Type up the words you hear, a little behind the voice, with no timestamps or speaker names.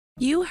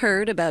You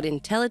heard about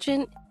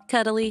intelligent,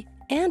 cuddly,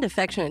 and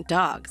affectionate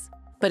dogs.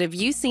 But have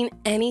you seen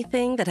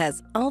anything that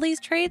has all these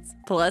traits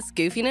plus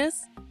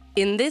goofiness?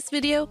 In this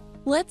video,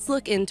 let's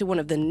look into one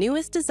of the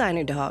newest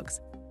designer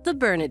dogs, the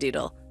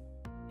Bernedoodle.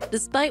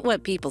 Despite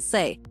what people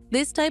say,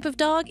 this type of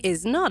dog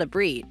is not a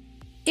breed.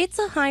 It's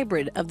a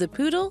hybrid of the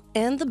poodle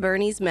and the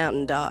Bernese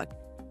Mountain Dog.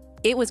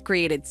 It was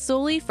created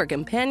solely for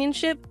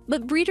companionship,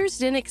 but breeders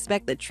didn't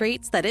expect the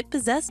traits that it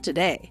possessed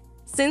today.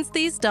 Since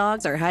these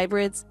dogs are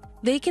hybrids,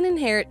 they can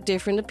inherit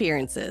different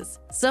appearances.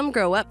 Some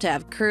grow up to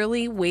have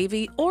curly,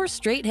 wavy, or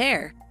straight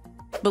hair.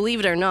 Believe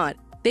it or not,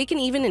 they can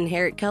even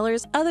inherit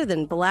colors other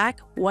than black,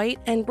 white,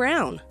 and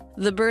brown.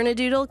 The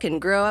Bernedoodle can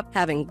grow up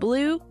having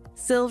blue,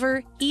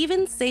 silver,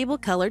 even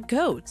sable-colored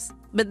coats.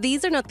 But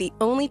these are not the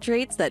only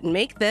traits that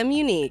make them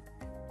unique.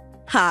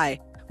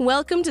 Hi,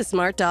 welcome to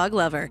Smart Dog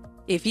Lover.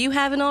 If you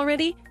haven't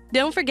already,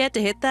 don't forget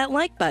to hit that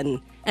like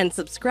button and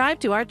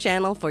subscribe to our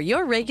channel for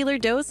your regular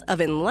dose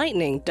of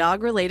enlightening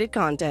dog-related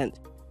content.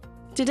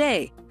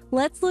 Today,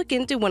 let's look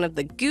into one of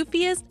the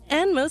goofiest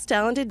and most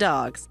talented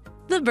dogs,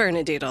 the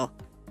Bernedoodle.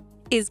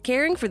 Is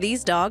caring for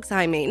these dogs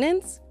high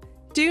maintenance?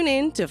 Tune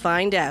in to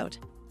find out.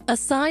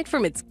 Aside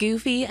from its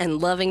goofy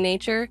and loving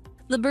nature,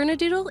 the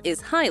Bernedoodle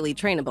is highly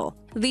trainable.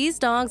 These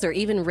dogs are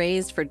even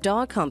raised for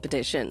dog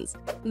competitions.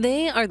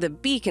 They are the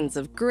beacons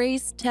of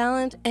grace,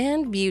 talent,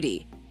 and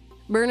beauty.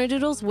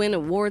 Bernedoodles win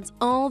awards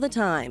all the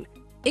time.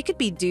 It could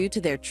be due to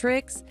their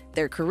tricks,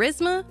 their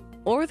charisma,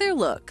 or their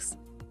looks.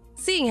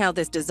 Seeing how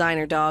this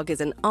designer dog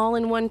is an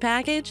all-in-one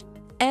package,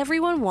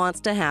 everyone wants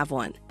to have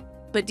one.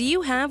 But do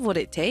you have what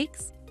it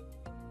takes?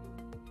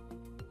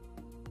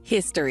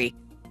 History.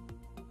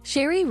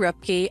 Sherry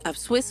Rupke of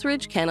Swiss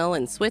Ridge Kennel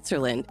in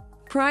Switzerland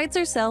prides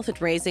herself at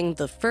raising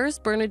the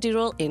first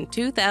Bernedoodle in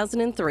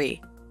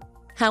 2003.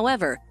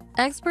 However,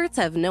 experts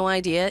have no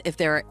idea if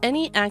there are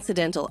any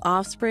accidental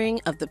offspring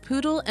of the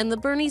poodle and the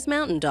Bernese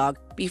Mountain Dog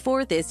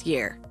before this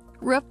year.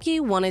 Rupke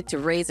wanted to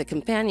raise a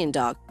companion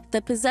dog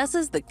that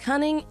possesses the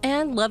cunning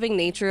and loving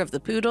nature of the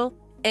poodle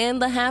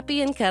and the happy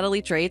and cuddly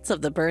traits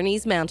of the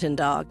Bernese Mountain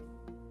Dog.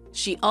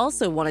 She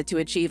also wanted to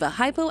achieve a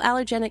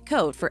hypoallergenic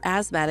coat for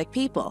asthmatic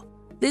people.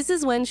 This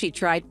is when she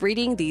tried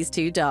breeding these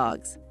two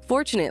dogs.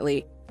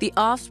 Fortunately, the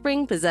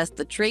offspring possessed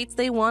the traits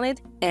they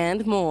wanted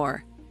and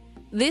more.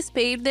 This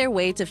paved their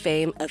way to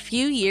fame a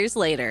few years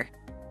later.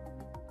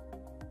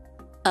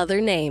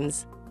 Other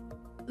names.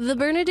 The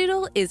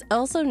Bernedoodle is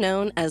also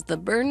known as the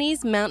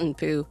Bernese Mountain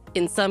Poo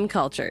in some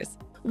cultures.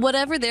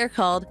 Whatever they're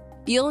called,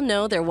 you'll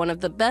know they're one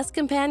of the best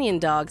companion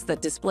dogs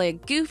that display a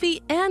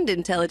goofy and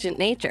intelligent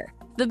nature.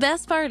 The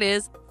best part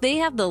is, they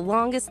have the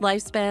longest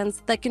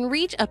lifespans that can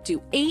reach up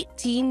to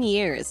 18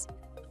 years.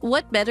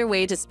 What better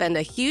way to spend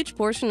a huge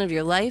portion of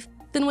your life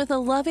than with a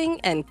loving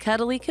and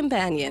cuddly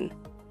companion?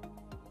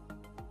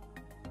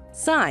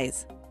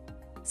 Size.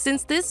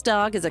 Since this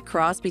dog is a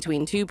cross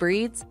between two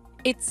breeds,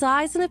 its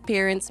size and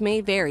appearance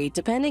may vary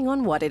depending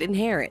on what it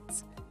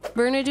inherits.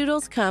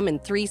 Bernedoodles come in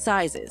 3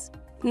 sizes,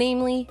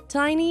 namely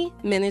tiny,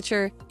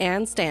 miniature,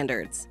 and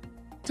standards.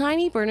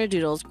 Tiny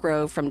Bernedoodles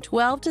grow from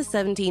 12 to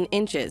 17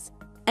 inches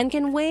and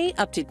can weigh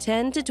up to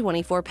 10 to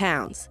 24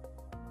 pounds.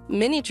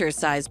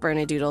 Miniature-sized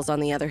Bernedoodles, on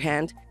the other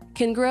hand,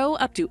 can grow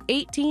up to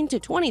 18 to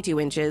 22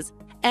 inches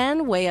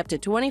and weigh up to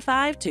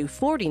 25 to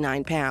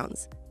 49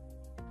 pounds.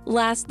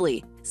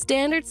 Lastly,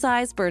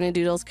 standard-sized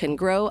Bernedoodles can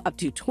grow up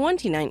to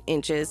 29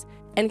 inches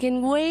and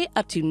can weigh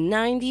up to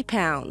 90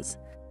 pounds.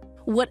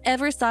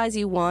 Whatever size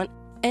you want,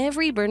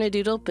 every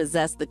Bernedoodle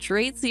possesses the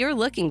traits you're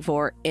looking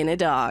for in a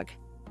dog.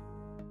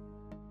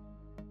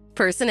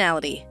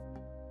 Personality.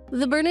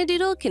 The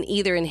Bernedoodle can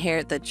either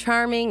inherit the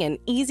charming and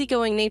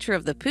easygoing nature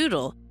of the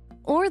poodle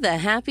or the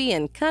happy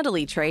and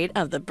cuddly trait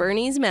of the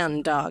Bernese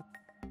Mountain Dog.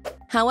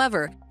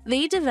 However,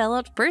 they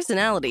developed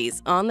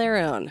personalities on their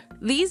own.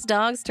 These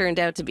dogs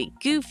turned out to be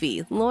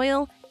goofy,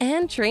 loyal,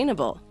 and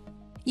trainable.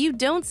 You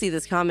don't see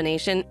this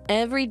combination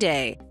every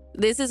day.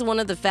 This is one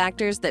of the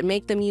factors that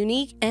make them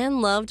unique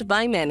and loved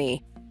by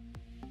many.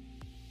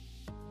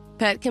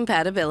 Pet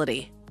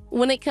compatibility.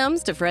 When it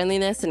comes to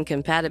friendliness and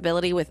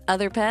compatibility with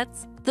other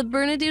pets, the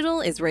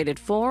Bernedoodle is rated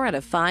 4 out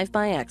of 5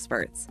 by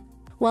experts.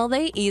 While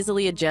they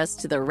easily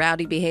adjust to the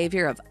rowdy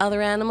behavior of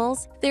other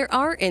animals, there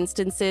are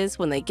instances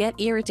when they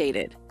get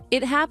irritated.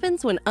 It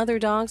happens when other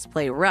dogs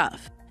play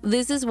rough.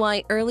 This is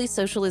why early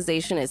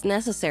socialization is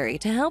necessary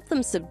to help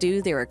them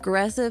subdue their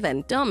aggressive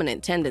and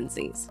dominant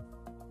tendencies.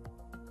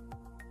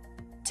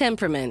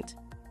 Temperament.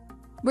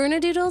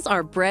 Bernedoodles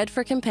are bred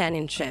for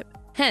companionship,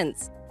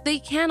 hence, they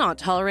cannot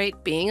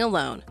tolerate being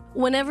alone.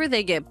 Whenever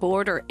they get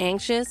bored or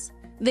anxious,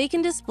 they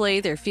can display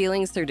their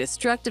feelings through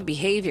destructive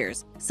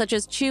behaviors, such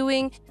as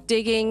chewing,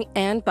 digging,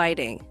 and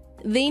biting.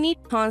 They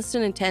need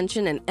constant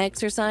attention and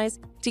exercise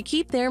to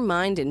keep their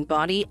mind and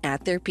body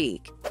at their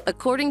peak.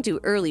 According to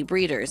early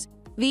breeders,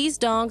 these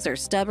dogs are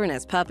stubborn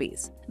as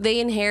puppies. They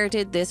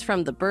inherited this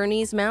from the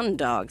Bernese Mountain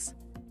Dogs.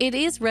 It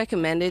is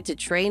recommended to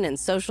train and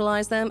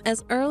socialize them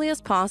as early as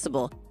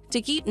possible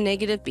to keep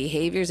negative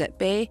behaviors at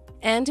bay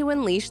and to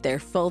unleash their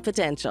full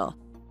potential.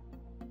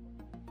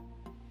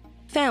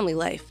 Family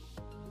life.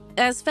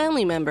 As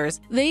family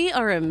members, they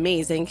are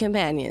amazing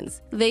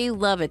companions. They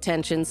love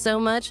attention so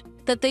much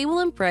that they will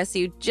impress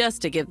you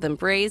just to give them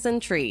praise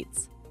and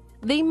treats.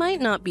 They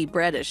might not be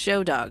bred as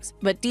show dogs,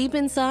 but deep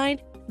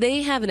inside,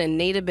 they have an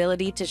innate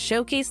ability to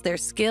showcase their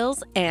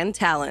skills and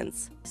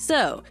talents.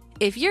 So,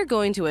 if you're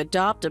going to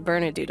adopt a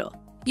Bernedoodle,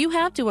 you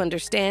have to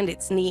understand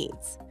its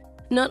needs.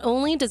 Not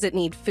only does it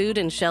need food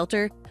and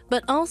shelter,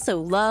 but also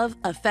love,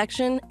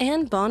 affection,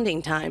 and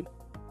bonding time.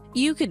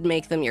 You could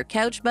make them your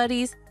couch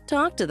buddies,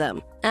 talk to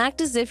them,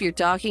 act as if you're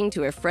talking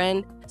to a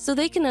friend so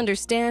they can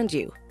understand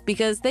you,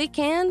 because they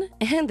can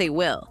and they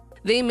will.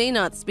 They may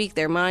not speak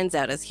their minds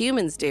out as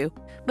humans do,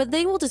 but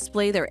they will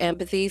display their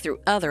empathy through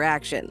other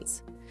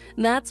actions.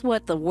 That's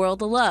what the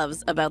world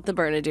loves about the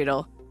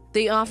Bernedoodle.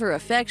 They offer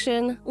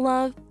affection,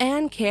 love,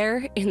 and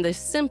care in the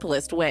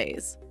simplest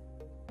ways.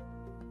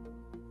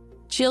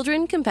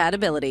 Children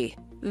compatibility.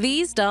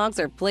 These dogs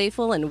are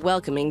playful and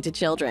welcoming to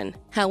children.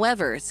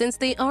 However, since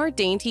they are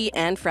dainty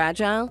and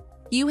fragile,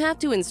 you have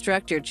to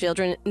instruct your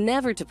children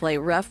never to play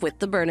rough with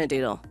the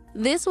Bernedoodle.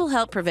 This will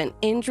help prevent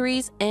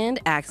injuries and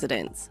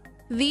accidents.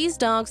 These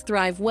dogs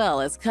thrive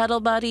well as cuddle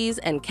buddies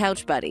and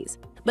couch buddies,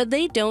 but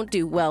they don't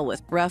do well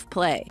with rough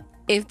play.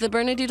 If the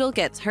Bernedoodle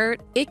gets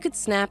hurt, it could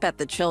snap at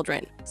the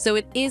children, so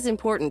it is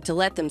important to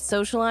let them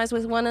socialize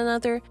with one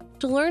another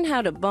to learn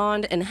how to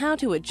bond and how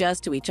to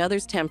adjust to each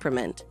other's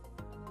temperament.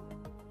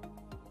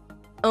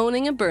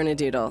 Owning a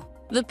Bernedoodle.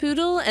 The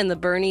Poodle and the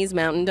Bernese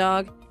Mountain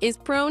Dog is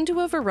prone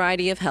to a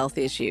variety of health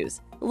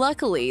issues.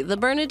 Luckily, the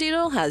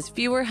Bernedoodle has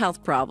fewer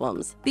health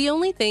problems. The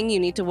only thing you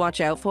need to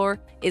watch out for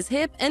is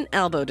hip and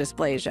elbow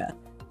dysplasia,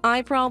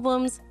 eye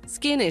problems,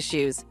 skin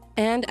issues,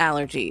 and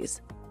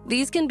allergies.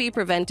 These can be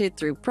prevented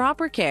through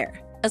proper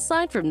care.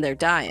 Aside from their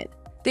diet,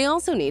 they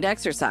also need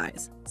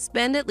exercise.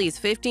 Spend at least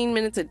 15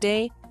 minutes a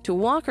day to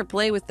walk or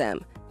play with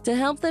them to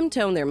help them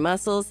tone their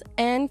muscles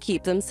and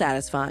keep them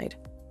satisfied.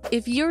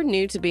 If you're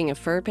new to being a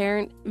fur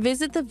parent,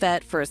 visit the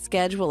vet for a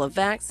schedule of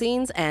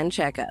vaccines and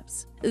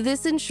checkups.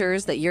 This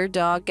ensures that your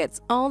dog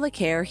gets all the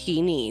care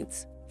he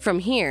needs. From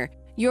here,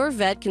 your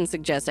vet can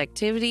suggest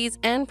activities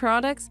and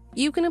products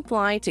you can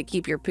apply to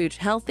keep your pooch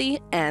healthy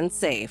and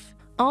safe.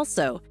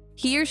 Also,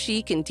 he or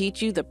she can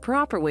teach you the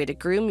proper way to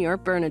groom your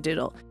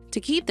Bernedoodle to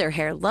keep their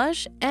hair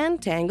lush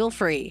and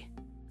tangle-free.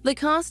 The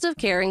cost of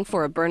caring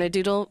for a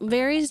Bernedoodle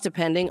varies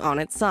depending on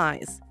its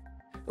size.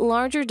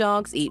 Larger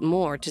dogs eat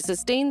more to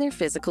sustain their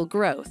physical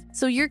growth,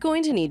 so you're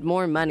going to need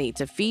more money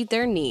to feed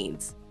their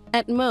needs.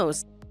 At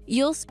most,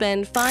 you'll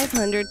spend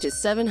 $500 to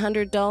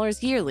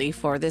 $700 yearly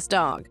for this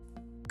dog.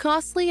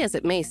 Costly as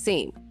it may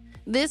seem,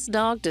 this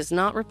dog does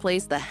not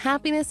replace the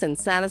happiness and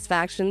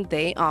satisfaction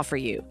they offer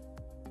you.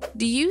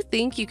 Do you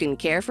think you can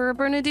care for a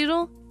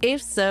Bernedoodle?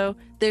 If so,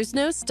 there's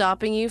no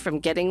stopping you from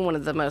getting one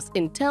of the most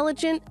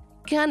intelligent,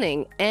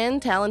 cunning,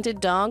 and talented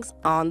dogs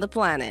on the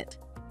planet.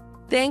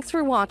 Thanks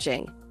for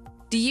watching.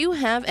 Do you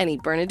have any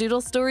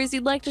Bernedoodle stories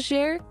you'd like to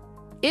share?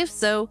 If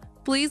so,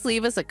 please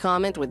leave us a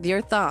comment with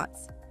your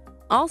thoughts.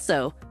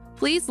 Also,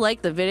 please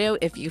like the video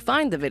if you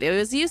find the video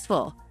is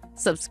useful.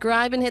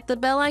 Subscribe and hit the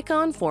bell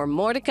icon for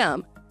more to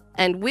come.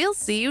 And we'll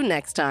see you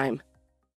next time.